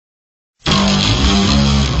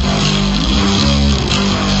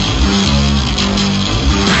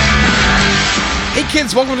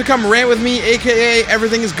friends, welcome to Come Rant With Me, aka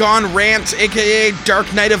Everything Is Gone Rant, aka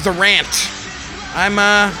Dark Knight of the Rant.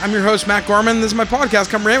 I'm your host, Matt Gorman. This is my podcast,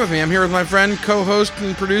 Come Rant With Me. I'm here with my friend, co-host,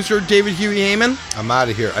 and producer, David Huey Heyman. I'm out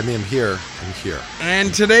of here. I'm here.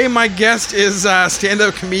 And today my guest is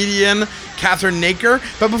stand-up comedian, Catherine Naker.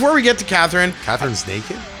 But before we get to Catherine... Catherine's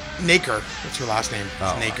naked? Naker. That's her last name.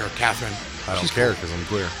 Oh. Naker, Catherine. I don't care because I'm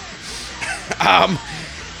queer.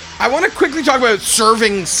 I want to quickly talk about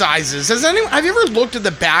serving sizes. Have you ever looked at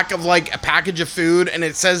the back of like a package of food and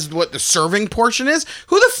it says what the serving portion is?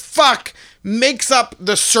 Who the fuck makes up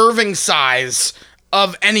the serving size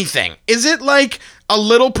of anything? Is it like a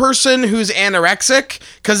little person who's anorexic?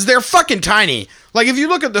 Because they're fucking tiny. Like, if you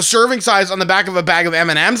look at the serving size on the back of a bag of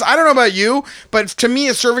M&Ms, I don't know about you, but to me,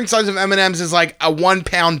 a serving size of M&Ms is like a 1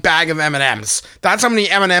 pound bag of M&Ms. That's how many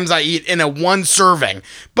M&Ms I eat in a one serving.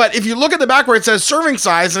 But if you look at the back where it says serving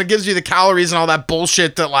size and it gives you the calories and all that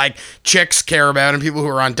bullshit that like chicks care about and people who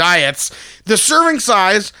are on diets, the serving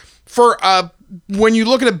size for when you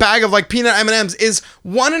look at a bag of like peanut M&Ms is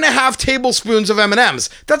 1.5 tablespoons of M&Ms.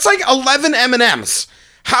 That's like 11 M&Ms.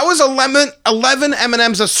 How is 11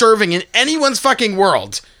 M&Ms a serving in anyone's fucking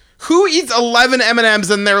world? Who eats 11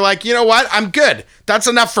 M&Ms and they're like, you know what? I'm good. That's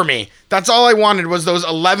enough for me. That's all I wanted was those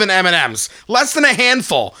 11 M&Ms. Less than a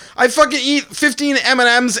handful. I fucking eat 15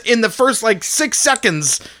 M&Ms in the first like 6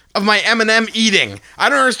 seconds of my M&M eating. I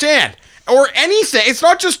don't understand. Or anything. It's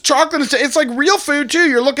not just chocolate. It's like real food too.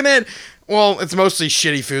 You're looking at... Well, it's mostly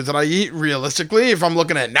shitty food that I eat, realistically. If I'm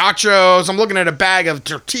looking at nachos, I'm looking at a bag of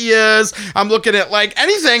tortillas, I'm looking at, like,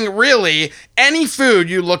 anything, really, any food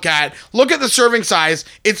you look at the serving size.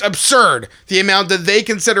 It's absurd, the amount that they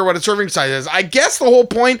consider what a serving size is. I guess the whole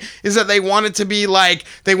point is that they want it to be, like,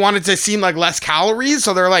 they want it to seem like less calories,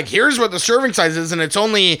 so they're like, here's what the serving size is, and it's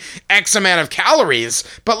only X amount of calories.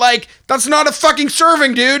 But, like, that's not a fucking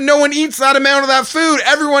serving, dude. No one eats that amount of that food.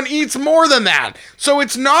 Everyone eats more than that. So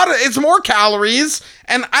it's more calories,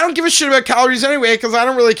 and I don't give a shit about calories anyway because I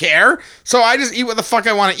don't really care. So I just eat what the fuck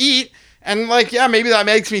I want to eat, and like, yeah, maybe that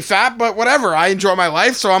makes me fat, but whatever. I enjoy my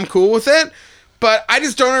life, so I'm cool with it. But I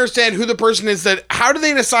just don't understand who the person is that, how do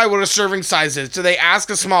they decide what a serving size is? Do they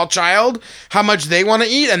ask a small child how much they want to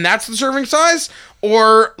eat, and that's the serving size?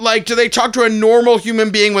 Or, like, do they talk to a normal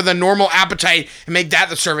human being with a normal appetite and make that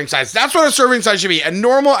the serving size? That's what a serving size should be, a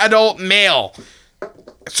normal adult male.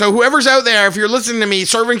 So whoever's out there, if you're listening to me,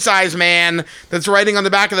 serving size man that's writing on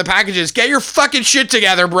the back of the packages, get your fucking shit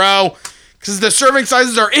together, bro. Because the serving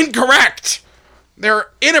sizes are incorrect. They're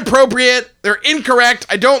inappropriate. They're incorrect.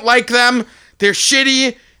 I don't like them. They're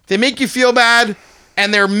shitty. They make you feel bad.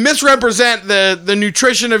 And they misrepresent the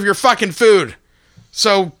nutrition of your fucking food.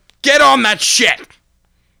 So get on that shit.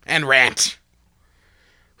 And rant.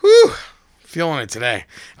 Whew. Feeling it today.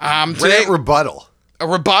 Rant rebuttal. A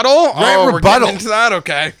rebuttal? Rebuttal. We're getting into that?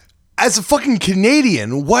 Okay. As a fucking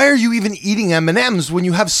Canadian, why are you even eating M&Ms when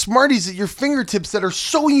you have Smarties at your fingertips that are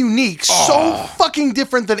so unique, so fucking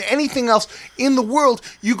different than anything else in the world?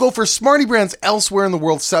 You go for Smartie brands elsewhere in the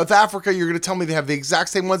world. South Africa, you're going to tell me they have the exact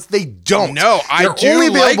same ones? They don't. No, They're only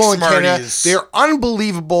available in Canada. Smarties. They're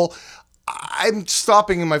unbelievable. I'm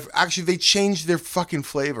stopping in my... Actually, they changed their fucking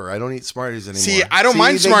flavor. I don't eat Smarties anymore. See, I don't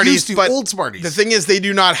mind Smarties, but old Smarties. The thing is, they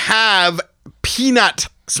do not have peanut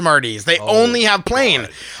Smarties. They only have plain.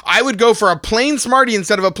 God. I would go for a plain Smartie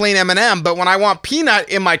instead of a plain M&M, but when I want peanut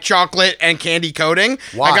in my chocolate and candy coating,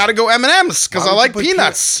 I gotta go M&Ms because I like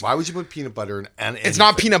peanuts. Why would you put peanut butter in anything? It's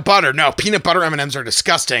not peanut butter. No, peanut butter M&Ms are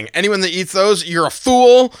disgusting. Anyone that eats those, you're a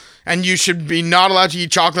fool, and you should be not allowed to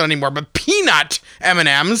eat chocolate anymore. But peanut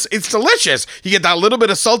M&Ms, it's delicious. You get that little bit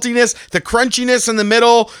of saltiness, the crunchiness in the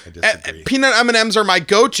middle. Peanut M&Ms are my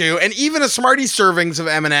go-to, and even a Smarties servings of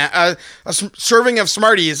a serving of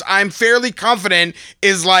Smarties, I'm fairly confident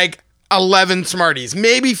is like 11 Smarties,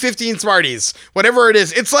 maybe 15 Smarties, whatever it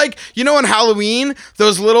is. It's like, you know, on Halloween,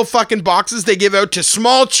 those little fucking boxes they give out to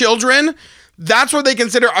small children. That's what they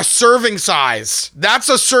consider a serving size. That's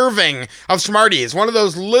a serving of Smarties. One of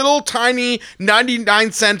those little tiny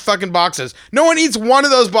 99-cent fucking boxes. No one eats one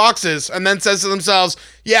of those boxes and then says to themselves,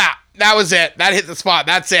 yeah, that was it. That hit the spot.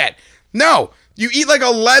 That's it. No. You eat like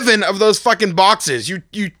 11 of those fucking boxes. You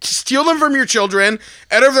steal them from your children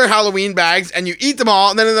out of their Halloween bags and you eat them all.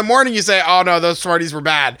 And then in the morning you say, oh no, those Smarties were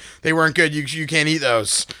bad. They weren't good. You can't eat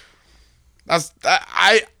those.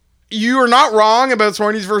 You are not wrong about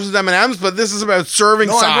Smarties versus M&Ms, but this is about serving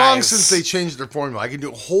size. No, I'm wrong since they changed their formula. I can do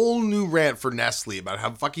a whole new rant for Nestle about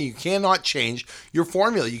how fucking you cannot change your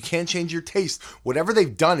formula. You can't change your taste. Whatever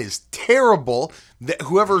they've done is terrible.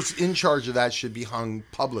 Whoever's in charge of that should be hung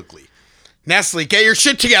publicly. Nestle, get your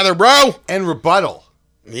shit together, bro. And rebuttal.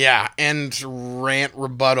 Yeah, and rant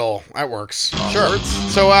rebuttal. That works. Sure.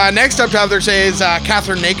 So next up to have their say is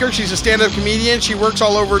Catherine Naker. She's a stand-up comedian. She works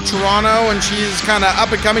all over Toronto, and she's kind of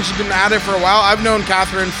up and coming. She's been at it for a while. I've known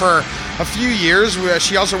Catherine for a few years.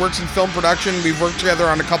 She also works in film production. We've worked together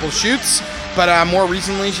on a couple shoots, but more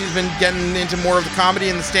recently she's been getting into more of the comedy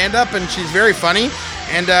and the stand-up, and she's very funny.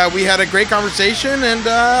 And we had a great conversation, and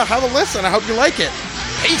have a listen. I hope you like it.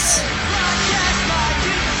 Peace.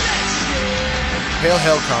 Hail,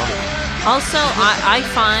 hail, comedy. Also, I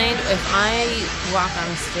find if I walk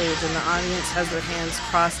on a stage and the audience has their hands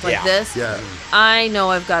crossed like this, I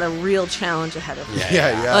know I've got a real challenge ahead of me.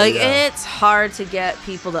 It's hard to get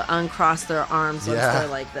people to uncross their arms once they're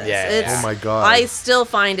like this. Oh my God. I still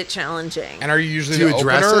find it challenging. And are you usually the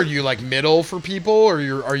opener? Or are you like middle for people, or are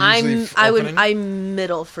you usually opening? I'm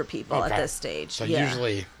middle for people at this stage. So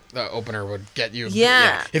usually the opener would get you.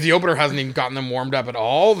 Yeah. If the opener hasn't even gotten them warmed up at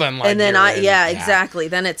all, then like. And then exactly.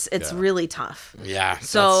 Then it's really tough. Yeah.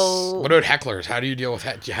 So what about hecklers? How do you deal with?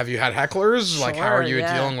 Have you had hecklers? Like, how are you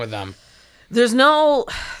dealing with them? There's no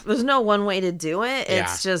one way to do it.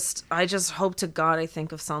 It's just, I just hope to God I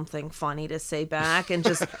think of something funny to say back and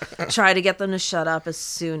just try to get them to shut up as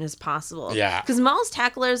soon as possible. Yeah. Because most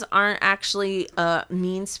hecklers aren't actually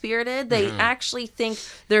mean-spirited. They actually think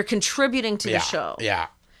they're contributing to the show. Yeah.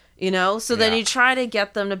 You know? So then you try to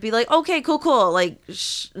get them to be like, okay, cool. Like,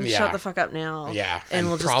 shut the fuck up now. Yeah. And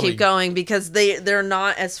we'll just keep going because they're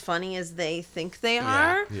not as funny as they think they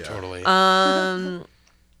are. Yeah, totally.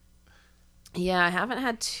 Yeah, I haven't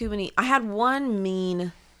had too many. I had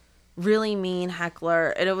one really mean heckler,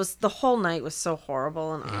 and the whole night was so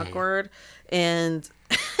horrible and awkward, and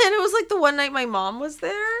it was like the one night my mom was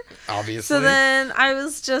there. Obviously. So then I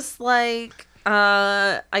was just like,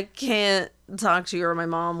 I can't talk to you, or my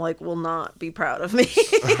mom like will not be proud of me.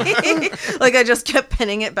 Like I just kept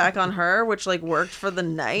pinning it back on her, which like worked for the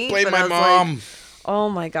night. Blame my mom. Like, oh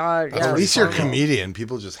my God. At least you're a comedian.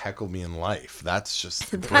 People just heckle me in life. That's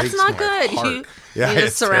just that's not good. Heart. You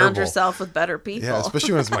just surround yourself with better people. Yeah,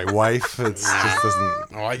 especially when it's my wife. It just doesn't.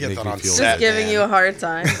 Oh, I get that on just set. Giving you a hard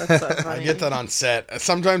time. That's so funny. I get that on set.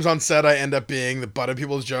 Sometimes on set, I end up being the butt of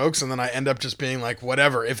people's jokes, and then I end up just being like,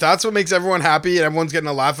 whatever. If that's what makes everyone happy and everyone's getting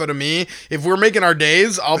a laugh out of me, if we're making our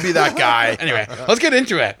days, I'll be that guy. Anyway, let's get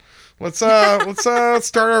into it. Let's start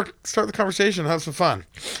the conversation. Have some fun.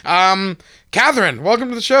 Catherine, welcome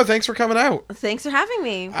to the show. Thanks for coming out. Thanks for having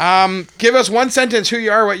me. Give us one sentence who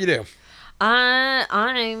you are, what you do.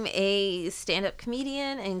 I'm a stand-up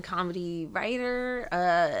comedian and comedy writer.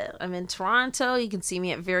 I'm in Toronto. You can see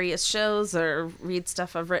me at various shows or read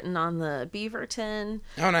stuff I've written on the Beaverton.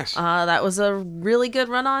 Oh, nice. That was a really good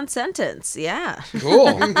run-on sentence. Yeah. Cool.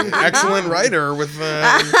 Excellent writer with.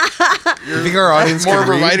 You think our audience more can of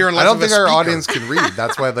a read? writer and less I don't of a think our speaker. audience can read.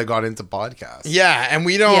 That's why they got into podcasts. Yeah, and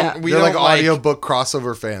we don't. Yeah. We They're don't like audiobook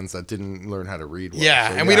crossover fans that didn't learn how to read. Well, Yeah,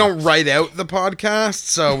 so, and we don't write out the podcast,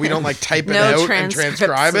 so we don't like type it out and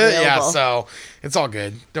transcribe it. available. Yeah, so it's all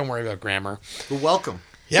good. Don't worry about grammar. Well, welcome.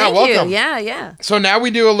 Yeah, Thank welcome. you. Yeah. So now we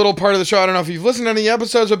do a little part of the show. I don't know if you've listened to any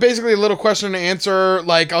episodes, but basically a little question and answer.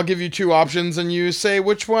 Like I'll give you two options and you say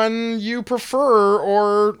which one you prefer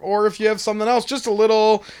or if you have something else. Just a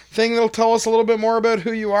little thing that'll tell us a little bit more about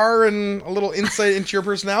who you are and a little insight into your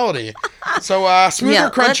personality. So smooth or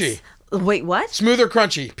crunchy? Wait, what? Smooth or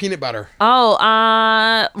crunchy? Peanut butter.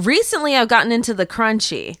 Oh, recently I've gotten into the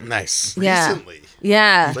crunchy. Nice. Yeah. Recently.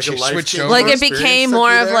 Yeah. Like a Switch life-changing over. Like it experience became took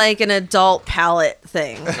more you of there? like an adult palate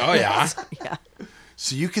thing. Oh yeah. Yeah.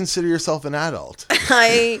 So you consider yourself an adult?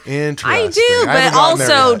 I Interesting. do, I but haven't gotten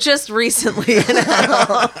there also yet. just recently an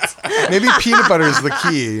adult. Maybe peanut butter is the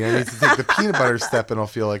key. I need to take the peanut butter step and I'll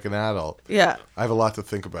feel like an adult. Yeah. I have a lot to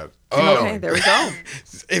think about. Okay, there we go.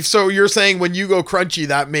 If so, you're saying when you go crunchy,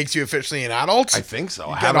 that makes you officially an adult? I think so.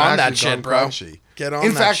 I Get haven't on that actually shit, gone bro. Crunchy. Get on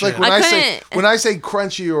In that fact, shit. like when I I say couldn't-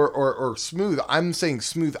 crunchy or smooth, I'm saying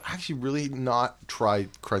smooth. I actually really not tried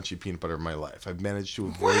crunchy peanut butter in my life. I've managed to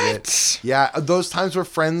avoid it. Yeah, those times where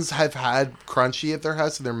friends have had crunchy at their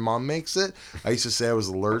house and their mom makes it, I used to say I was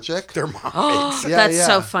allergic. Their mom makes it. Yeah, That's yeah.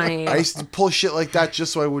 so funny. I used to pull shit like that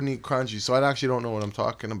just so I wouldn't eat crunchy. So I actually don't know what I'm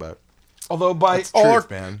talking about. Although by That's the all, truth,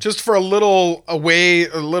 man. just for a little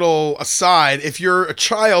aside, if you're a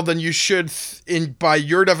child, then you should, by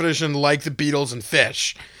your definition, like the Beatles and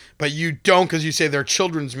Fish. But you don't because you say they're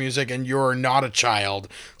children's music and you're not a child.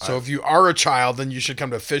 So if you are a child, then you should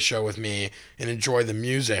come to a Fish show with me and enjoy the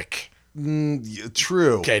music.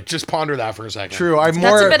 True. Okay, just ponder that for a second. True. I'm That's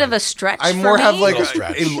more. a bit of a stretch. I for more me. have like Little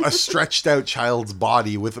stretch. a stretched out child's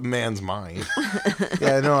body with a man's mind.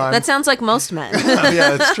 Yeah, no, I'm, That sounds like most men.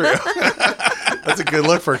 yeah, that's true. That's a good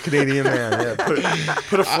look for a Canadian man. Yeah,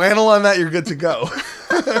 put a flannel on that, you're good to go.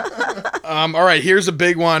 All right, here's a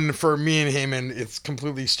big one for me and Heyman. It's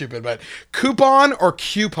completely stupid, but coupon or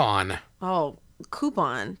coupon? Oh,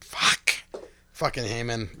 coupon. Fucking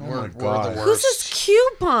Heyman. We're the worst. Who says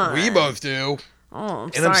coupon? We both do. Oh,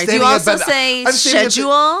 I'm sorry. Do you also say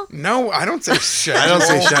schedule? No, I don't say schedule. I don't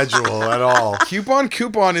say schedule at all.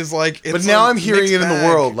 Coupon is like... But now I'm hearing it in the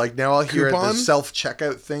world. Like now I'll hear it at the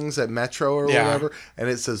self-checkout things at Metro or whatever. And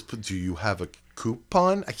it says, do you have a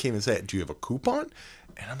coupon? I can't even say it. Do you have a coupon?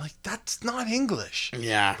 And I'm like, that's not English.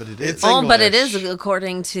 Yeah. But it is. Oh, but it is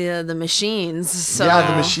according to the machines. So.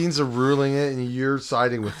 Yeah, the machines are ruling it, and you're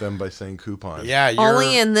siding with them by saying coupon. Yeah,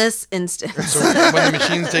 only in this instance. So when the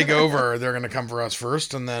machines take over, they're going to come for us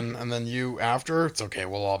first, and then you after. It's okay.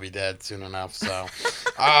 We'll all be dead soon enough. So,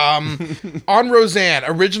 on Roseanne,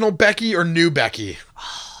 original Becky or new Becky?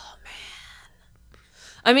 Oh, man.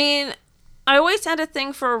 I mean... I always had a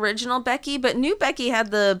thing for original Becky, but new Becky had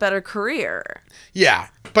the better career. Yeah,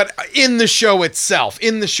 but in the show itself,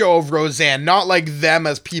 in the show of Roseanne, not like them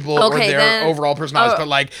as people or their overall personalities, but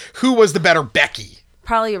like who was the better Becky?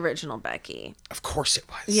 Probably original Becky. Of course it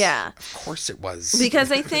was. Yeah. Of course it was.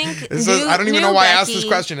 Because I think I don't even know why I asked this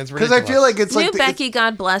question. It's ridiculous. Because I feel like it's new like... Becky,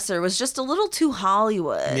 God bless her, was just a little too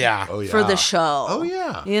Hollywood. Yeah. For the show. Oh,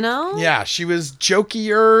 yeah. You know? Yeah, she was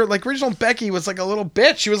jokier. Like, original Becky was like a little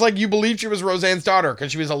bitch. She was like, you believed she was Roseanne's daughter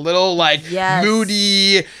because she was a little, like,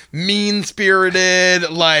 moody, mean-spirited,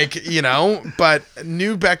 like, you know. But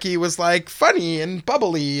new Becky was, like, funny and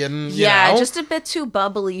bubbly and, you know. Just a bit too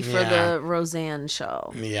bubbly for the Roseanne show.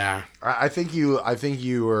 Yeah. I think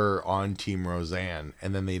you were on Team Roseanne,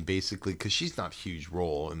 and then they basically, because she's not a huge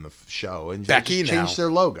role in the show, and Becky changed their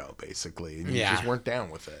logo basically, and you just weren't down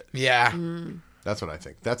with it. Yeah. That's what I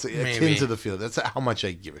think. That's akin to the field. That's how much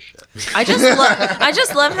I give a shit. I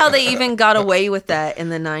just love how they even got away with that in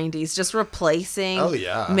the 90s, just replacing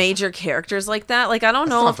major characters like that. Like I don't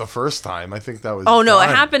know. Not the first time. I think that was. Oh no, it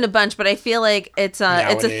happened a bunch, but I feel like it's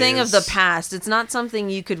a thing of the past. It's not something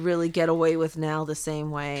you could really get away with now the same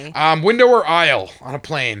way. Window or aisle on a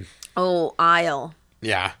plane? Oh, aisle.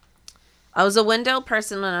 Yeah. I was a window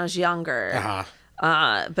person when I was younger. Uh-huh.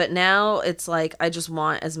 But now it's like I just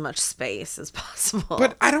want as much space as possible.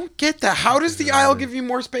 But I don't get that. How does the aisle give you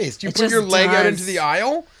more space? Do you put your leg out into the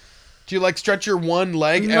aisle? Do you like stretch your one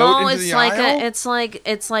leg out into the aisle?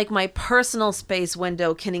 It's like my personal space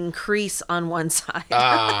window can increase on one side.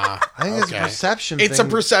 I think it's a perception thing. It's a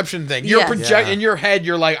perception thing. You're in your head,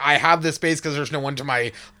 you're like, I have this space because there's no one to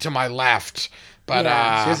my left. But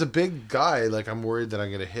as a big guy, like I'm worried that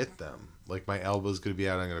I'm gonna hit them. Like my elbow's going to be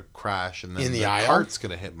out, I'm going to crash, and then the cart's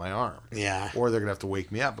going to hit my arm. Yeah. Or they're going to have to wake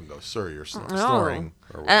me up and go, sir, you're snoring.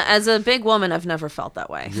 As a big woman, I've never felt that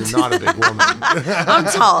way. You're not a big woman. I'm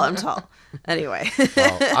tall. Anyway.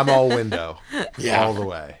 Well, I'm all window. Yeah. All the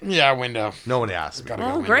way. Yeah, window. No one asked me.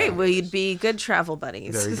 Oh, great. We'd be good travel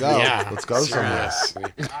buddies. There you go. Yeah. Let's go somewhere.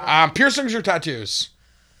 Piercings or tattoos?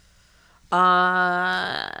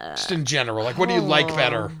 Just in general, like what do you like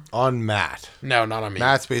better? On Matt. No, not on me.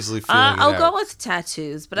 Matt's basically feeling I'll go with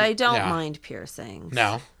tattoos, but I don't mind piercings.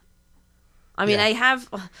 No. I mean, I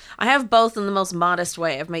have both in the most modest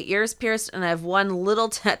way. I have my ears pierced, and I have one little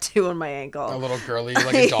tattoo on my ankle. A little curly,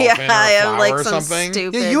 like a dolphin or a flower like or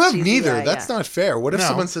something. Yeah, you have neither. That's not fair. What if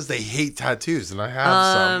someone says they hate tattoos and I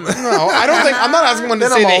have some? No, I don't think. I'm not asking one to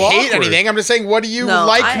say they hate anything. I'm just saying, what do you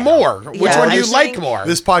like more? Which one do you like more?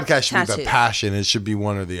 This podcast should be about passion. It should be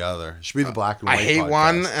one or the other. It should be the black and white. I hate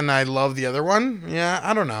one and I love the other one. Yeah,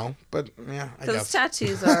 I don't know, but yeah, I guess. Because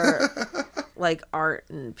tattoos are like art,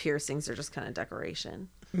 and piercings are just kind of decoration.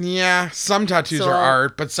 Yeah, some tattoos are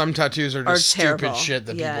art, but some tattoos are just stupid shit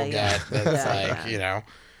that people get. That's you know.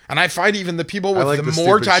 And I find even the people with the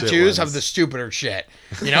more tattoos have the stupider shit.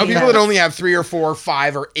 You know, people that only have 3 or 4 or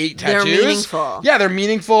 5 or 8 tattoos. They're meaningful. Yeah, they're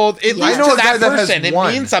meaningful. At least to that person, it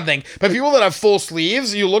means something. But people that have full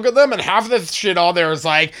sleeves, you look at them and half of the shit all there is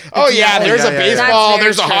like, oh yeah, there's a baseball,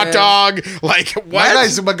 there's a hot dog. Like,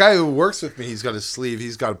 what? My guy who works with me, he's got a sleeve.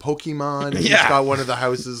 He's got a Pokemon. He's got one of the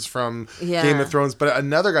houses from Game of Thrones. But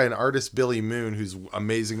another guy, an artist, Billy Moon, who's an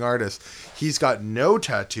amazing artist, he's got no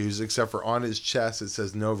tattoos except for on his chest it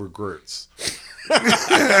says no regrets. On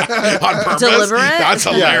purpose? Deliberate? That's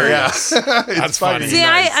hilarious. That's funny. See,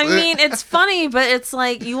 I mean, it's funny, but it's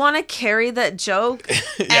like you want to carry that joke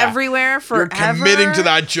everywhere forever. You're committing to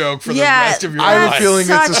that joke for the rest of your life. I have a feeling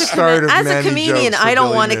it's a start of many jokes. As a comedian, I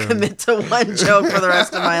don't want to commit to one joke for the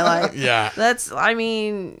rest of my life. Yeah.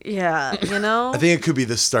 You know? I think it could be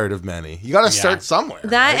the start of many. You got to start somewhere.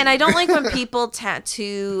 That, and I don't like when people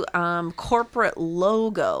tattoo corporate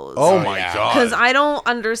logos. Oh my God. Because I don't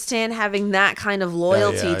understand having that kind of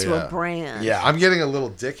loyalty to a brand. Yeah, I'm getting a little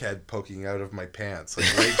dickhead poking out of my pants,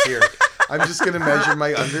 like right here. I'm just going to measure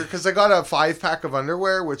my because I got a 5-pack of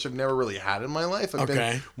underwear, which I've never really had in my life. I've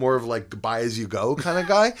been more of like buy as you go kind of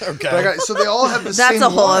guy. So they all have the same That's a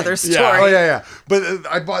whole other story. Yeah. Oh, yeah.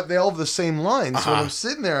 But they all have the same line. So when I'm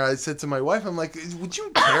sitting there, I said to my wife, I'm like, would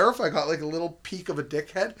you care if I got like a little peek of a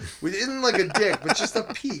dickhead? It isn't like a dick, but just a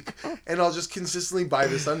peek. And I'll just consistently buy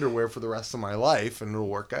this underwear for the rest of my life and it'll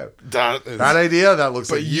work out. That idea, that looks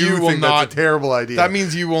like you think that's a terrible idea. That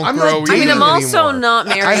means you won't grow either. I mean, I'm also not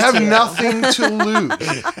married. I have nothing to lose.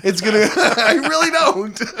 It's gonna. I really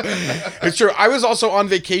don't. It's true. I was also on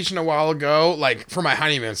vacation a while ago, like for my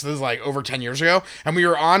honeymoon. So this is like over 10 years ago, and we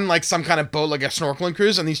were on like some kind of boat, like a snorkeling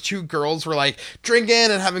cruise, and these 2 girls were like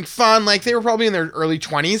drinking and having fun. Like they were probably in their early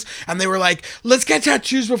 20s, and they were like, "Let's get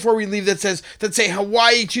tattoos before we leave that say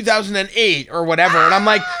Hawaii 2008 or whatever." And I'm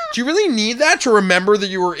like, "Do you really need that to remember that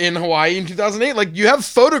you were in Hawaii in 2008? Like you have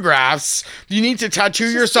photographs. You need to tattoo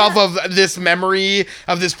yourself of this memory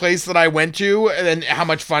of this place that I went to and how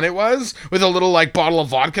much fun it was with a little like bottle of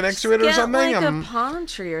vodka next to it or something." Like a palm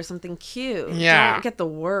tree or something cute. Yeah. Don't get the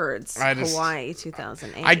words. Hawaii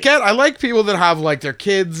 2008. I like people that have like their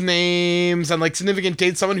kids' names and like significant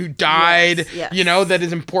dates, someone who died, you know, that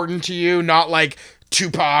is important to you, not like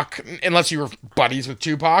Tupac, unless you were buddies with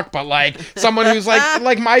Tupac, but like someone who's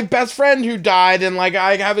like my best friend who died, and like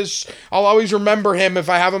I'll always remember him if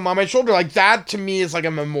I have him on my shoulder. Like that to me is like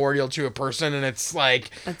a memorial to a person, and it's like,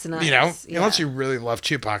 that's nice. You know, unless you really love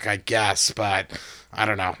Tupac, I guess, but I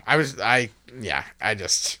don't know.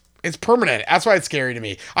 It's permanent. That's why it's scary to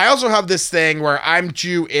me. I also have this thing where I'm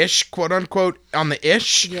Jewish, quote unquote, on the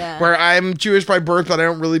ish, where I'm Jewish by birth, but I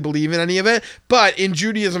don't really believe in any of it. But in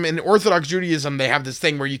Judaism, in Orthodox Judaism, they have this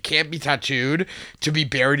thing where you can't be tattooed to be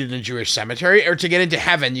buried in a Jewish cemetery, or to get into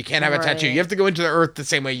heaven, you can't have a tattoo. You have to go into the earth the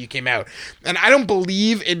same way you came out. And I don't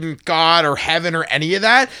believe in God or heaven or any of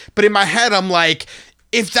that. But in my head, I'm like,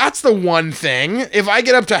 if that's the one thing, if I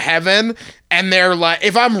get up to heaven and they're like,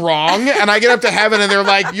 if I'm wrong and I get up to heaven and they're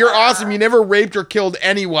like, you're awesome, you never raped or killed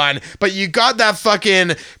anyone, but you got that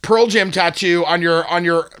fucking Pearl Jam tattoo on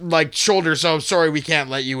your like shoulder, so sorry, we can't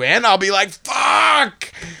let you in. I'll be like,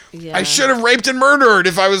 fuck. Yeah. I should have raped and murdered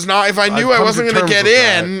if I knew I wasn't going to get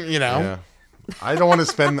in, you know. Yeah. I don't want to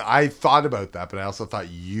spend. I thought about that, but I also thought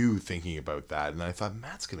you thinking about that, and I thought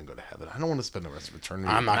Matt's going to go to heaven. I don't want to spend the rest of eternity.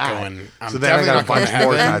 I'm not going. So then I got a bunch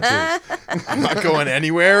more tattoos. I'm not going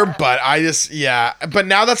anywhere, but But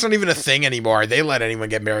now that's not even a thing anymore. They let anyone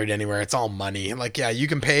get married anywhere. It's all money. Like, yeah, you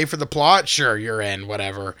can pay for the plot. Sure, you're in.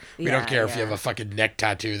 Whatever. We don't care if you have a fucking neck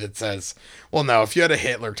tattoo that says. Well, no, if you had a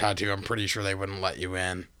Hitler tattoo, I'm pretty sure they wouldn't let you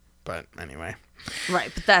in. But anyway. Right,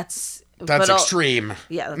 but that's extreme.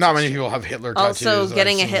 Yeah, not many people have Hitler tattoos. Also,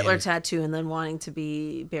 getting a Hitler tattoo and then wanting to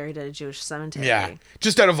be buried at a Jewish cemetery. Yeah,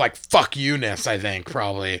 just out of like fuck you-ness, I think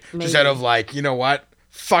probably. Maybe. Just out of like, you know what?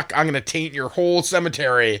 Fuck, I'm gonna taint your whole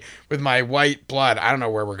cemetery with my white blood. I don't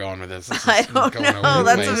know where we're going with this. I don't know.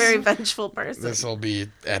 That's a very vengeful person. This will be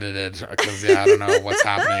edited because I don't know what's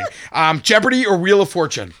happening. Jeopardy or Wheel of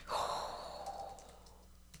Fortune?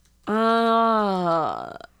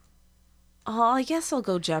 I guess I'll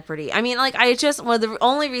go Jeopardy. I mean, like, the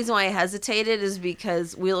only reason why I hesitated is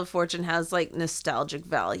because Wheel of Fortune has, like, nostalgic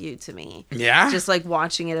value to me. Yeah? Just, like,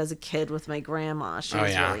 watching it as a kid with my grandma. She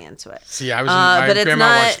was really into it. See, my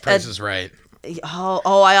grandma watched Price is Right.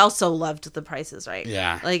 Oh, I also loved The Price is Right.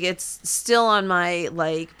 Yeah. Like, it's still on my,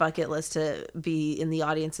 like, bucket list to be in the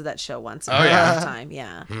audience of that show once in time.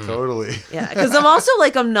 Yeah. Totally. Yeah, because I'm also,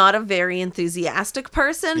 like, I'm not a very enthusiastic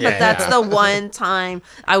person, but that's the one time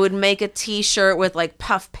I would make a t-shirt with, like,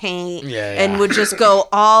 puff paint and would just go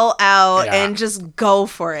all out and just go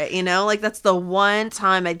for it, you know? Like, that's the one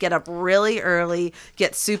time I'd get up really early,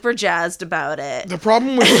 get super jazzed about it. The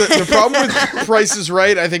problem with Price is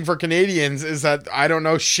Right, I think, for Canadians is that I don't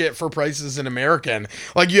know shit for prices in American.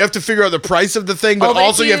 Like, you have to figure out the price of the thing, but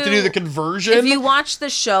also you have to do the conversion. If you watch the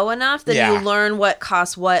show enough, then you learn what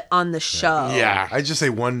costs what on the show. Yeah. I just say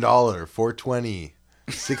 $1, $4.20.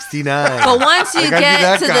 69. But once you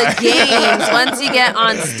get to the games, once you get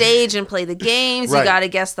on stage and play the games, you got to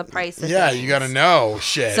guess the price of things. You got to know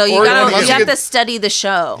shit. So you have to study the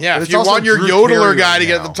show. Yeah, if you want your yodeler guy to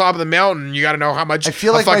get at the top of the mountain, you got to know how much a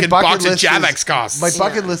fucking box of Javex costs. My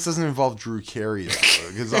bucket list doesn't involve Drew Carey.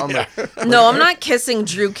 No, I'm not kissing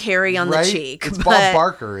Drew Carey on the cheek. It's Bob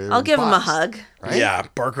Barker. I'll give him a hug. right? Yeah,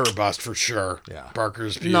 Barker or bust for sure. Yeah.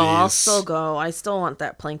 Barker's beauties. No, I'll still go. I still want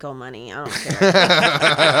that Plinko money. I don't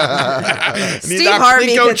care. Steve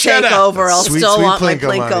Harvey could take over. I'll still want my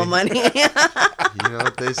Plinko money. You know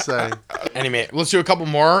what they say. Anyway, let's do a couple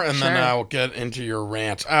more, and then we'll get into your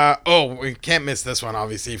rant. We can't miss this one,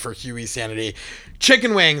 obviously, for Huey's sanity.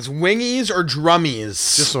 Chicken wings, wingies or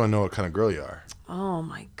drummies? Just so I know what kind of girl you are. Oh,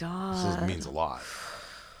 my God. This means a lot.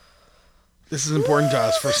 This is important to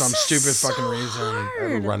us for some stupid fucking reason. I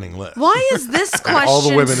have a running list. Why is this question all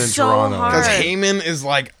the women in so Toronto. hard? Because Heyman is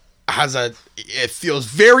like, it feels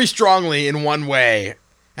very strongly in one way.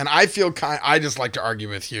 And I feel I just like to argue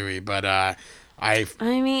with Huey, but I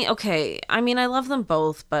mean, okay. I mean, I love them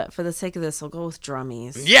both, but for the sake of this, I'll go with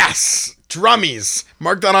drummies. Yes! Drummies!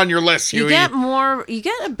 Mark that on your list, Huey. You get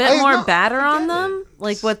a bit more batter on them.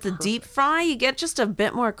 Like with the deep fry, you get just a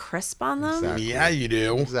bit more crisp on them. Exactly. Yeah, you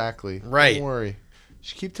do. Exactly. Right. Don't worry.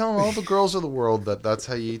 Just keep telling all the girls of the world that's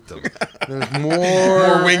how you eat them. There's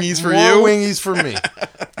more wingies for you? More wingies for me.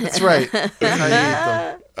 That's right. That's how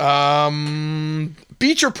you eat them.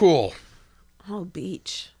 Beach or pool? Oh,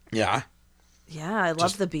 beach. Yeah. Yeah, I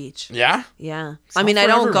love the beach. Yeah? Yeah. I mean, I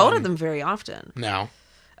don't go to them very often. No.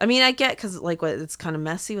 I mean, I get because it's kind of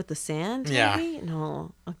messy with the sand. Yeah. Maybe?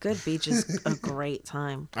 No, a good beach is a great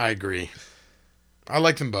time. I agree. I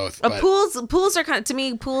like them both. Pools are pools are kind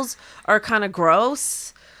of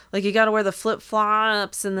gross. Like you got to wear the flip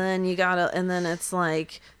flops, and then it's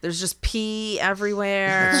like there's just pee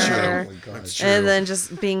everywhere. That's true. Oh my God. That's true. And then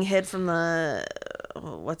just being hid from the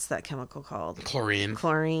what's that chemical called? Chlorine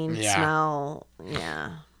smell.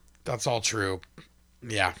 Yeah. That's all true.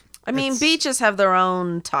 Yeah. I mean, beaches have their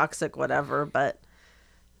own toxic whatever, but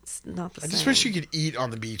it's not the same. I just wish you could eat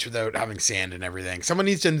on the beach without having sand and everything. Someone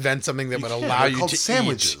needs to invent something that would allow you to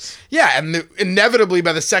sandwiches. Eat. Yeah, and inevitably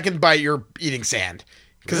by the second bite you're eating sand.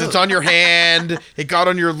 Because it's on your hand, it got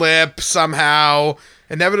on your lip somehow.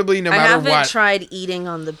 Inevitably, no matter what. I haven't tried eating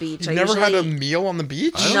on the beach. You've never had a meal on the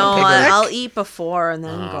beach? No, I'll eat before and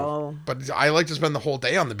then go. But I like to spend the whole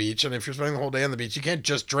day on the beach, and if you're spending the whole day on the beach, you can't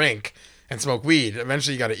just drink and smoke weed.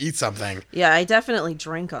 Eventually, you got to eat something. Yeah, I definitely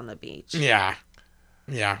drink on the beach. Yeah.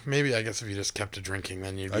 Yeah, maybe I guess if you just kept to drinking,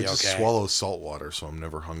 then you'd be okay. I just swallow salt water, so I'm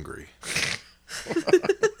never hungry.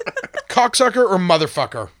 Cocksucker or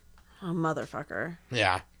motherfucker? A motherfucker.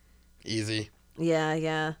 Yeah. Easy.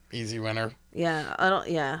 Yeah. Easy winner. Yeah,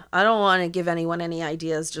 I don't want to give anyone any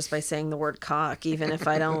ideas just by saying the word cock, even if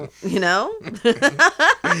I don't,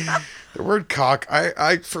 The word cock,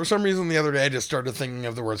 I for some reason the other day I just started thinking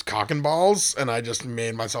of the words cock and balls, and I just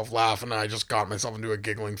made myself laugh, and I just got myself into a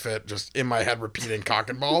giggling fit just in my head repeating cock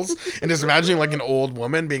and balls, and just imagining like an old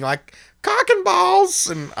woman being like, cock and balls,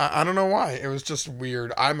 and I don't know why. It was just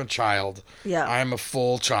weird. I'm a child. Yeah. I'm a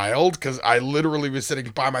full child, because I literally was sitting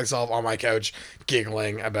by myself on my couch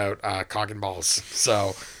giggling about cock and balls. So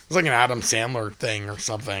it's like an Adam Sandler thing or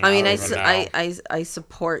something. I mean, I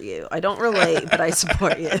support you. I don't relate, but I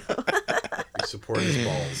support you. You support his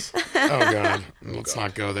balls. Oh God, let's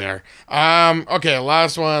not go there. Okay,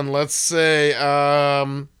 last one. Let's say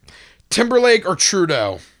Timberlake or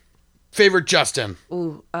Trudeau. Favorite Justin.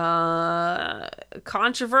 Ooh,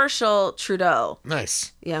 controversial Trudeau.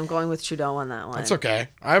 Nice. Yeah, I'm going with Trudeau on that one. That's okay.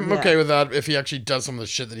 I'm okay with that if he actually does some of the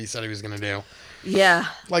shit that he said he was going to do. Yeah.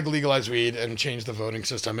 Like legalize weed and change the voting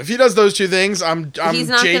system. If he does those two things, I'm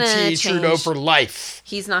JT Trudeau for life.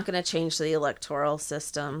 He's not going to change the electoral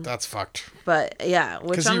system. That's fucked. But yeah,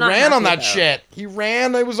 because he ran on that shit. He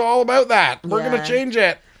ran. It was all about that. We're going to change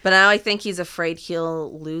it. But now I think he's afraid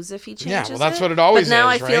he'll lose if he changes it. Yeah, well, that's what it always is, But now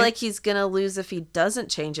I right? feel like he's going to lose if he doesn't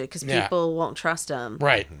change it because people won't trust him.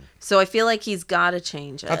 Right. So I feel like he's got to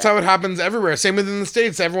change it. That's how it happens everywhere. Same within the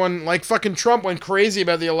States. Everyone, like fucking Trump, went crazy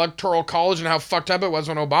about the Electoral College and how fucked up it was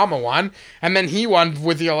when Obama won. And then he won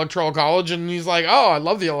with the Electoral College and he's like, oh, I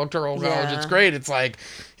love the Electoral College. It's great. It's like,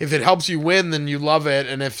 if it helps you win, then you love it.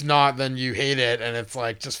 And if not, then you hate it. And it's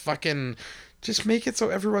like, just make it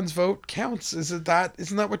so everyone's vote counts. Isn't that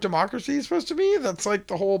what democracy is supposed to be? That's like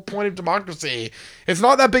the whole point of democracy. It's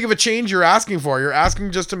not that big of a change you're asking for. You're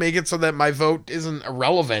asking just to make it so that my vote isn't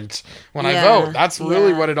irrelevant when I vote. That's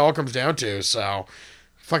really what it all comes down to. So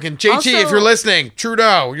fucking JT, also, if you're listening,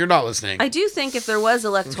 Trudeau, you're not listening. I do think if there was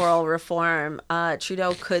electoral reform,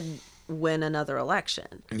 Trudeau could win another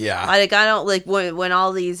election. Yeah. Like, I don't like when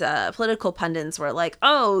all these political pundits were like,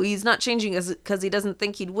 oh, he's not changing because he doesn't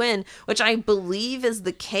think he'd win, which I believe is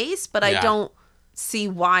the case, but I don't see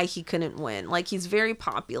why he couldn't win. Like, he's very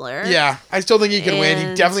popular. Yeah, I still think he can win.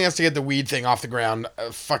 He definitely has to get the weed thing off the ground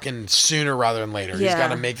fucking sooner rather than later. He's got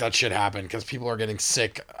to make that shit happen because people are getting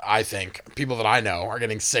sick, I think. People that I know are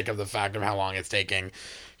getting sick of the fact of how long it's taking.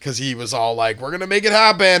 because he was all like, "We're gonna make it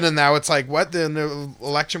happen," and now it's like, what? The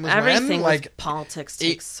election was everything when? With like politics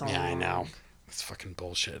takes so long. Yeah, I know. It's fucking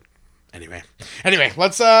bullshit. Anyway,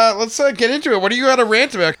 let's get into it. What do you got to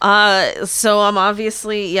rant about? So I'm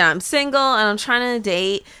obviously, I'm single and I'm trying to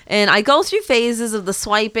date, and I go through phases of the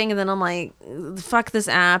swiping, and then I'm like, fuck this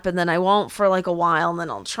app, and then I won't for like a while, and then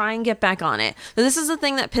I'll try and get back on it. But this is the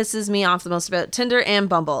thing that pisses me off the most about Tinder and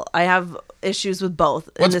Bumble. I have issues with both.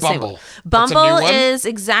 What's Bumble? Bumble is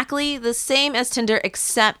exactly the same as Tinder,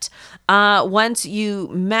 except once you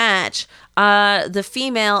match, the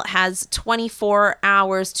female has 24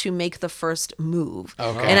 hours to make the first move.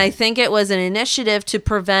 Okay. And I think it was an initiative to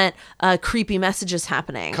prevent creepy messages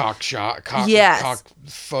happening. Cock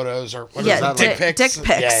photos or what yeah, is that? Dick pics. Is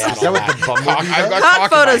that what the Bumble cock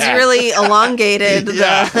photos really elongated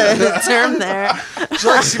the term there. Would you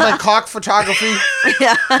like to see my cock photography?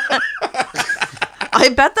 Yeah. I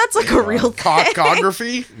bet that's like a real thing.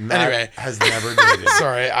 Cockography? Anyway. Has never dated.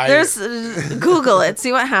 Sorry. There's Google it,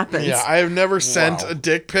 see what happens. Yeah, I have never sent a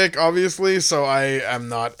dick pic, obviously, so I am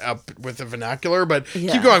not up with the vernacular, but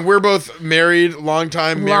keep going. We're both married, long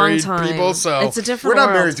time people, so it's a different We're not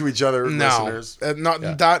world. married to each other, listeners. Not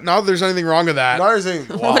that there's anything wrong with that. Not anything.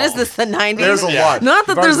 Wow. What is this, the 90s? There's a lot. Not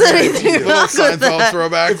that there's anything wrong with that.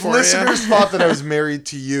 Throwback if for listeners thought that I was married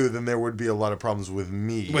to you, then there would be a lot of problems with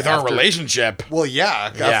me. With our relationship. Well,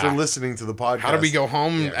 after listening to the podcast. How do we go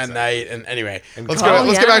home at night? And anyway, let's go.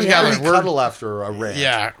 Let's get back to Catherine. We cuddle after a rant.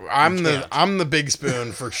 Yeah, I'm the big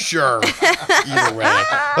spoon for sure. Either way,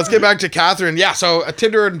 let's get back to Catherine. Yeah, so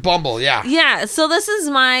Tinder and Bumble. Yeah. So this is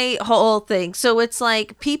my whole thing. So it's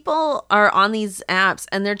like people are on these apps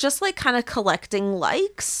and they're just like kind of collecting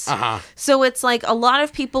likes. So it's like a lot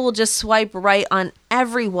of people will just swipe right on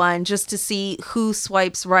everyone just to see who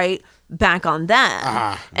swipes right back on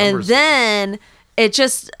them. And then it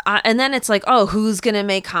just and then it's like, oh, who's gonna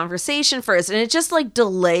make conversation first? And it just like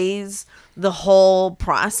delays the whole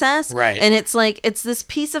process. Right. And it's like, it's this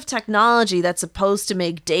piece of technology that's supposed to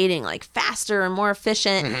make dating like faster and more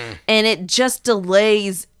efficient, and it just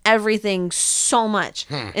delays everything so much.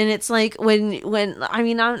 And it's like when I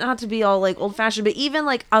mean, not to be all like old fashioned, but even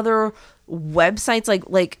like other websites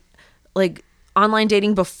like online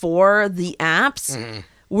dating before the apps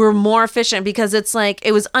were more efficient, because it's like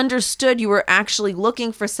it was understood you were actually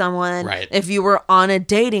looking for someone if you were on a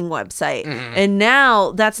dating website. And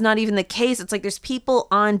now that's not even the case. It's like there's people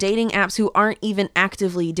on dating apps who aren't even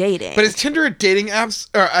actively dating. But is Tinder a dating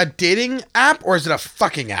app, or is it a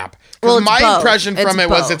fucking app? Because Well, my both. impression from It's it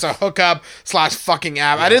was both. it's a hookup / fucking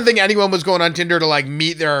app. I didn't think anyone was going on Tinder to like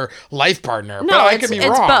meet their life partner. No, but I it's, could be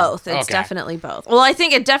it's wrong. both. It's Okay. definitely both. Well, I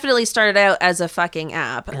think it definitely started out as a fucking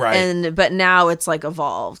app, but now it's like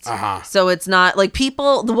evolved. So it's not like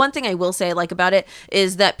people. The one thing I will say I like about it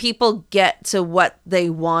is that people get to what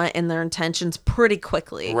they want and their intentions pretty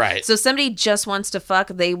quickly. Right. So if somebody just wants to fuck,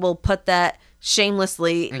 they will put that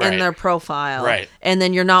shamelessly in their profile. Right. And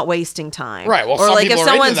then you're not wasting time. Right. Well, or some like people if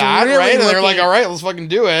are into someone's that, really right? And they're looking- like, all right, let's fucking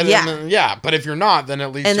do it. Yeah. And then, but if you're not, then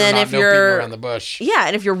at least And you're then not if beating you're- around the bush. Yeah,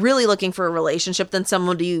 and if you're really looking for a relationship, then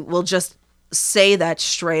somebody will just say that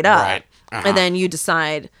straight up. Right. And then you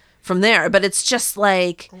decide from there. But it's just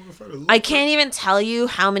like, I can't even tell you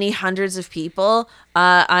how many hundreds of people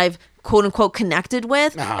I've quote unquote connected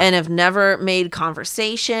with and have never made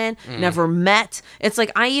conversation, never met. It's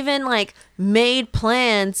like I even like made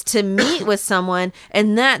plans to meet with someone,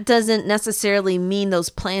 and that doesn't necessarily mean those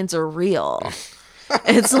plans are real.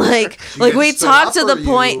 It's like we talked to the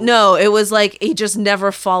point. No, it was like he just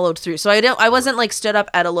never followed through. So I wasn't like stood up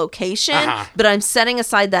at a location, but I'm setting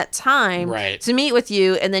aside that time to meet with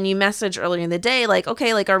you, and then you message earlier in the day like,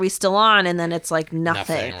 okay, like are we still on? And then it's like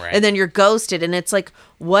nothing. And then you're ghosted, and it's like,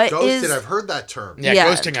 what ghosted, is? I've heard that term. Yeah,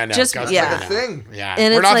 ghosting, I know. Just ghosting, yeah, like a thing. Yeah,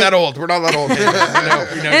 and we're not like, that old. We're not that old. we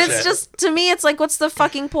know and it's shit. just, to me, it's like, what's the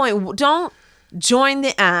fucking point? Don't join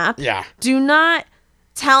the app. Yeah. Do not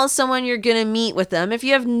tell someone you're gonna meet with them if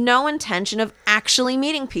you have no intention of actually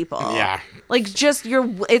meeting people. Yeah. Like just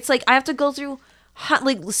it's like I have to go through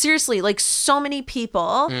like seriously like so many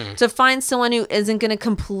people to find someone who isn't gonna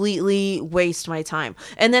completely waste my time.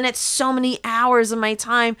 And then it's so many hours of my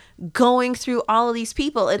time going through all of these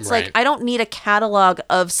people. It's like I don't need a catalog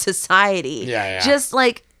of society. Yeah. Just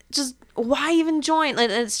why even join? Like,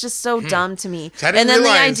 it's just so dumb to me. So and then the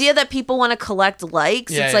idea that people want to collect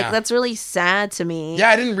likes, it's like, that's really sad to me. Yeah,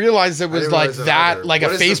 I didn't realize it was like that, like a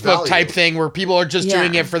Facebook type thing where people are just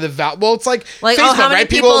doing it for the value. Well, it's like Facebook, how many right?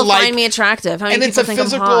 people find me attractive? How many people think I'm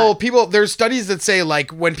hot? People, there's studies that say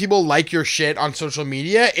like when people like your shit on social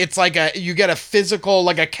media, it's like you get a physical,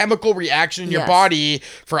 like a chemical reaction in your body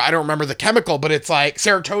for, I don't remember the chemical, but it's like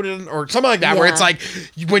serotonin or something like that, where it's like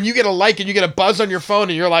when you get a like and you get a buzz on your phone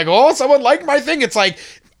and you're like, oh, someone liked my thing. It's like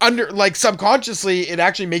subconsciously it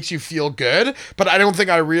actually makes you feel good. But I don't think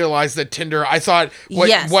I realized that Tinder, I thought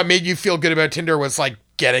what made you feel good about Tinder was like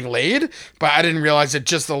getting laid, but I didn't realize that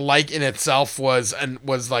just the like in itself was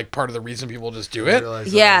like part of the reason people just do it.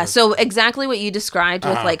 Yeah, so exactly what you described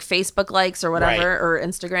with like Facebook likes or whatever or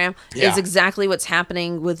Instagram is exactly what's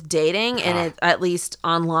happening with dating, and it, at least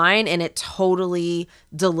online, and it totally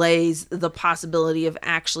delays the possibility of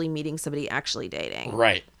actually meeting somebody, actually dating.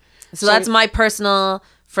 Right. So that's my personal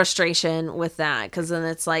frustration with that, because then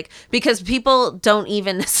it's like, because people don't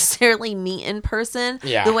even necessarily meet in person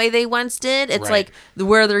the way they once did. It's like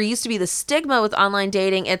where there used to be the stigma with online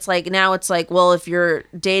dating, it's like now it's like, well, if you're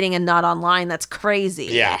dating and not online, that's crazy.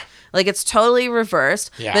 Yeah. Like it's totally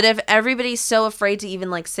reversed. Yeah. But if everybody's so afraid to even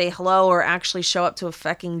like say hello or actually show up to a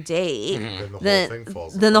fucking date, then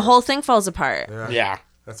the whole thing falls apart. Yeah.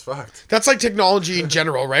 That's fucked. That's like technology in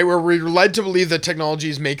general, right? Where we're led to believe that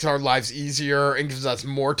technology makes our lives easier and gives us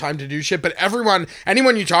more time to do shit. But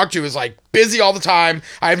anyone you talk to is like busy all the time.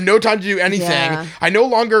 I have no time to do anything. Yeah. I no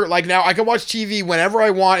longer, like now, I can watch TV whenever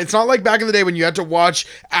I want. It's not like back in the day when you had to watch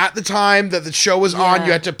at the time that the show was on.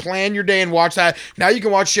 You had to plan your day and watch that. Now you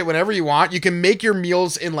can watch shit whenever you want. You can make your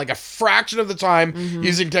meals in like a fraction of the time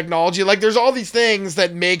using technology. Like there's all these things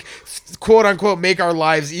that make, quote unquote, make our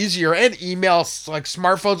lives easier, and emails, like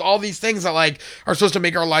smartphones, all these things that like are supposed to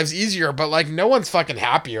make our lives easier, but like no one's fucking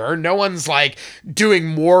happier. No one's like doing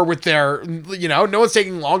more with their, no one's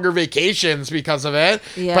taking longer vacations because of it.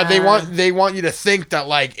 Yeah. But they want you to think that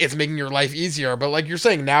like it's making your life easier. But like you're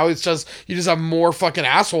saying, now it's just, you just have more fucking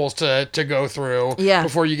assholes to go through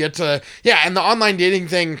before you get to, and the online dating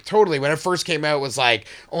thing, totally, when it first came out, was like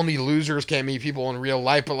only losers can't meet people in real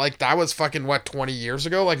life. But like that was fucking 20 years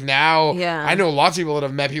ago. Like now I know lots of people that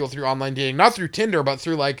have met people through online dating, not through Tinder, but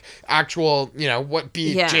through like actual,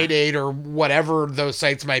 JDate or whatever those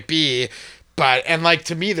sites might be. But, and like,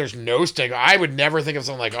 to me, there's no stigma. I would never think of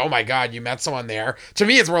something like, oh my God, you met someone there. To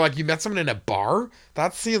me, it's more like you met someone in a bar.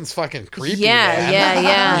 That seems fucking creepy.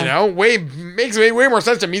 Yeah. Makes way more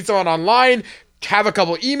sense to meet someone online, have a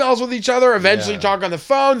couple emails with each other, eventually talk on the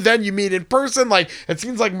phone, then you meet in person. Like, it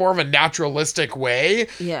seems like more of a naturalistic way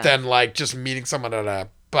than like just meeting someone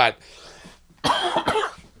but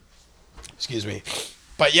excuse me.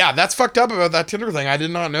 But yeah, that's fucked up about that Tinder thing. I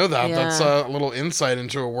did not know that. Yeah. That's a little insight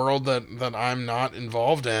into a world that I'm not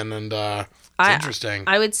involved in, and it's interesting.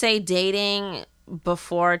 I would say dating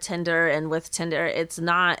before Tinder and with Tinder, it's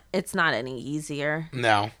not any easier.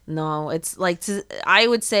 No, it's like I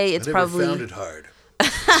would say it's probably found it hard.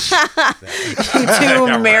 You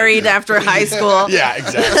two married after high school. Yeah,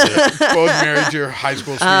 exactly. Both married to your high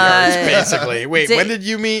school sweethearts, basically. Wait, when did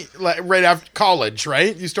you meet? Like, right after college,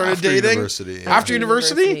 right? You started dating? University. After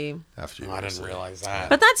university? After university. I didn't realize that.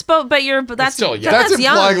 But that's still young. That's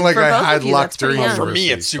implying young like I had luck during For me,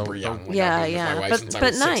 it's super young. My wife since I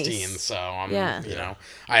was 16, so I'm,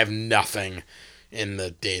 I have nothing in the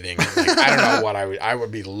dating. Like, I don't know what I would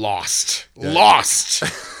be lost. Lost.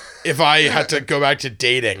 If I had to go back to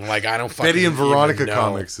dating, like, I don't fucking Betty and Veronica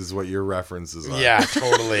comics is what your references are. Yeah,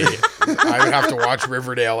 totally. I would have to watch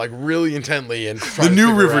Riverdale, like, really intently. And the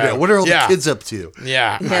new Riverdale. What are all the kids up to?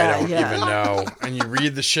 Yeah, I don't even know. And you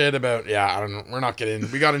read the shit about, I don't know. We're not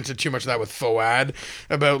getting, we got into too much of that with Foad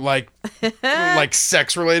about, like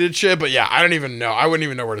sex-related shit. But yeah, I don't even know. I wouldn't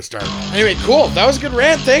even know where to start. Anyway, cool. That was a good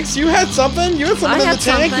rant. Thanks. You had something. You had something in the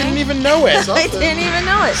tank. You didn't even know it. I didn't even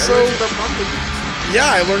know it. So... Yeah,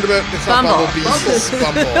 I learned about it's not Bumblebees, it's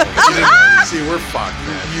Bumble. See, we're fucked,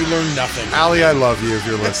 man. You learn nothing. Allie, I love you if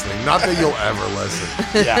you're listening. Not that you'll ever listen.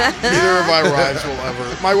 Yeah, neither of our wives will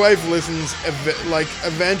ever. My wife listens,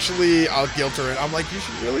 eventually I'll guilt her, and I'm like, you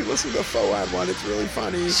should really listen to the Foad one. It's really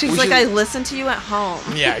funny. She's like, I listen to you at home.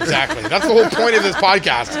 Yeah, exactly. That's the whole point of this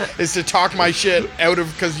podcast, is to talk my shit out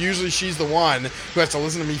of, because usually she's the one who has to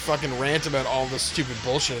listen to me fucking rant about all the stupid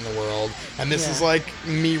bullshit in the world. And this is like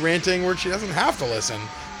me ranting where she doesn't have to listen.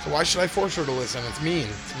 So why should I force her to listen? It's mean.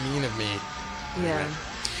 It's mean of me. Yeah.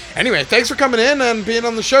 Anyway, thanks for coming in and being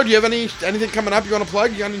on the show. Do you have anything coming up you want to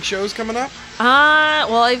plug? You got any shows coming up?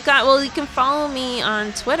 Well, you can follow me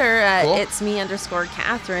on Twitter at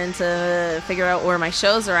itsme_Catherine to figure out where my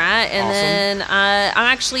shows are at. And then I'm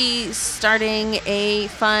actually starting a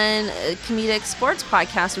fun comedic sports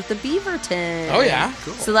podcast with the Beaverton. Oh, yeah?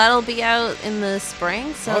 Cool. So that'll be out in the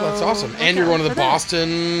spring. So that's awesome. And you're going to the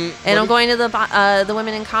Boston... And I'm going to the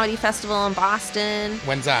Women in Comedy Festival in Boston.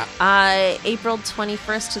 When's that? April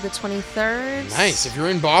 21st to the 23rd. Nice. If you're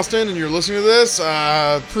in Boston and you're listening to this...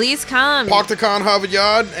 please come. Con Harvard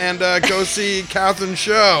Yard and go see Catherine's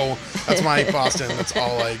show. That's my Boston. That's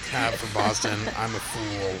all I have for Boston. I'm a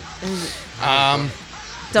fool.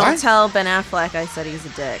 Don't tell Ben Affleck I said he's a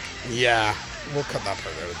dick. Yeah, we'll cut that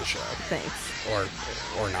part out of the show. Thanks.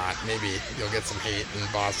 Or not. Maybe you'll get some hate in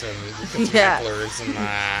Boston. Get some hecklers and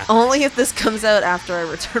only if this comes out after I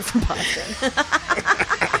return from Boston.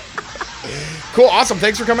 Cool. Awesome.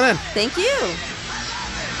 Thanks for coming in. Thank you.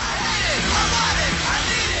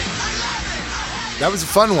 That was a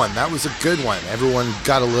fun one. That was a good one. Everyone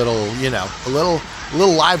got a little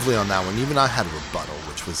lively on that one. Even I had a rebuttal,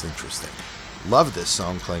 which was interesting. Love this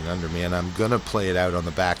song playing under me, and I'm gonna play it out on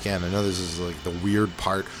the back end. I know this is like the weird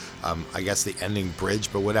part, I guess the ending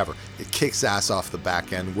bridge, but whatever. It kicks ass off the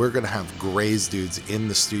back end. We're gonna have Grey's dudes in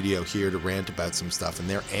the studio here to rant about some stuff, and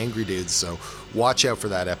they're angry dudes, so watch out for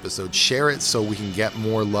that episode. Share it so we can get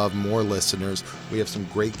more love, more listeners. We have some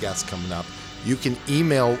great guests coming up. You can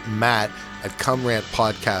email Matt at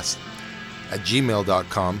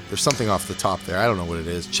cumrantpodcast@gmail.com. There's something off the top there. I don't know what it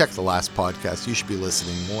is. Check the last podcast. You should be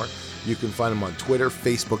listening more. You can find him on Twitter,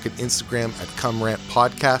 Facebook, and Instagram at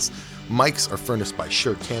cumrantpodcast. Mics are furnished by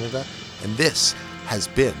Shure Canada. And this has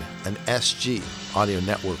been an SG Audio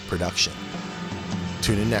Network production.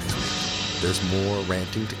 Tune in next week. There's more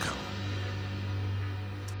ranting to come.